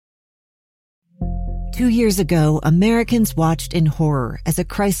2 years ago, Americans watched in horror as a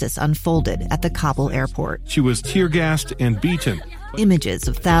crisis unfolded at the Kabul airport. She was tear-gassed and beaten. Images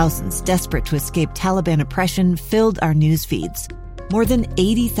of thousands desperate to escape Taliban oppression filled our news feeds. More than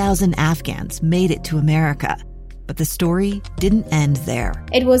 80,000 Afghans made it to America. But the story didn't end there.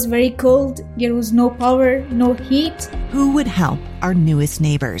 It was very cold. There was no power, no heat. Who would help our newest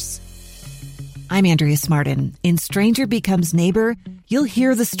neighbors? I'm Andrea Smartin. In Stranger Becomes Neighbor, you'll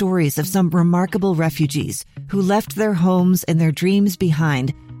hear the stories of some remarkable refugees who left their homes and their dreams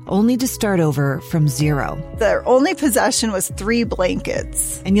behind, only to start over from zero. Their only possession was 3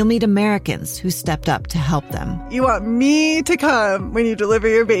 blankets. And you'll meet Americans who stepped up to help them. You want me to come when you deliver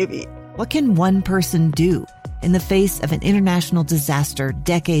your baby. What can one person do in the face of an international disaster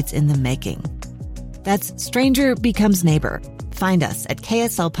decades in the making? That's Stranger Becomes Neighbor. Find us at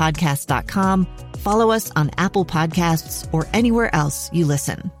kslpodcast.com. Follow us on Apple Podcasts or anywhere else you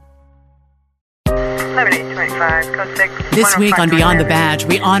listen. 7825, code 6. This week on Beyond the Badge,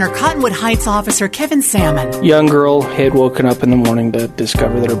 we honor Cottonwood Heights officer Kevin Salmon. Young girl had woken up in the morning to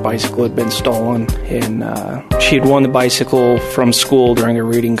discover that her bicycle had been stolen, and she had won the bicycle from school during a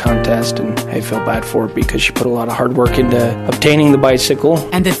reading contest, and I feel bad for her because she put a lot of hard work into obtaining the bicycle.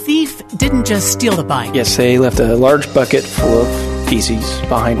 And the thief didn't just steal the bike. Yes, they left a large bucket full of feces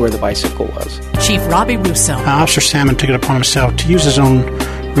behind where the bicycle was. Chief Robbie Russo. Officer Salmon took it upon himself to use his own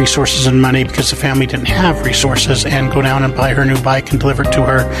resources and money because the family didn't have resources and go down and buy her new bike and deliver it to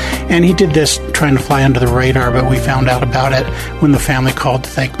her. And he did this trying to fly under the radar, but we found out about it when the family called to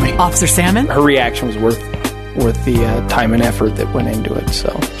thank me. Officer Salmon? Her reaction was worth the time and effort that went into it.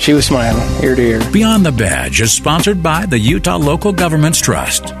 So she was smiling ear to ear. Beyond the Badge is sponsored by the Utah Local Governments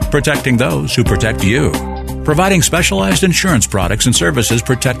Trust, protecting those who protect you. Providing specialized insurance products and services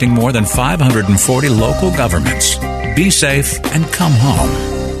protecting more than 540 local governments. Be safe and come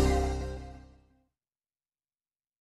home.